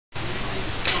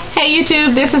Hey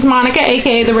YouTube, this is Monica,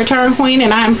 aka the Return Queen,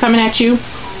 and I'm coming at you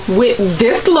with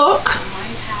this look.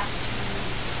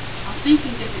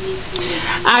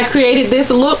 I created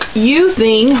this look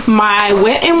using my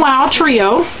Wet n Wild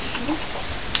trio.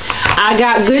 I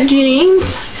got good jeans,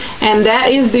 and that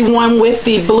is the one with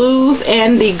the blues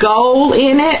and the gold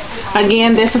in it.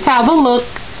 Again, this is how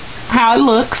it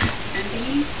looks.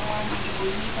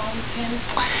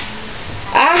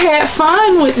 I had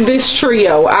fun with this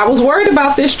trio. I was worried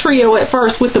about this trio at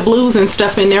first with the blues and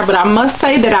stuff in there, but I must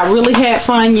say that I really had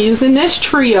fun using this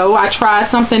trio. I tried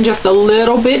something just a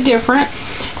little bit different.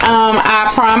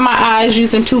 I primed my eyes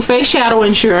using Too Faced Shadow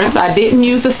Insurance. I didn't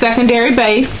use a secondary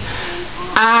base.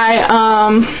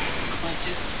 I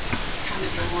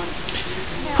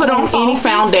put on any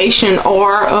foundation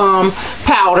or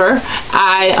powder.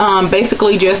 I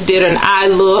basically just did an eye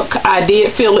look. I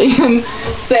did fill in,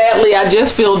 sadly I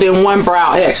just filled in one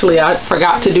brow. Actually, I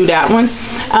forgot to do that one.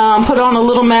 Put on a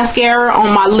little mascara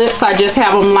on my lips. I just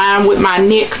have them lined with my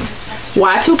NYX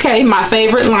Y2K, my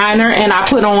favorite liner, and I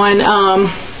put on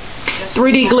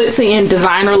 3D Glitzy and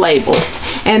Designer Label.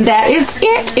 And that is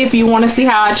it. If you want to see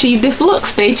how I achieve this look,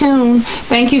 stay tuned.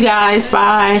 Thank you guys.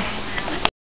 Bye.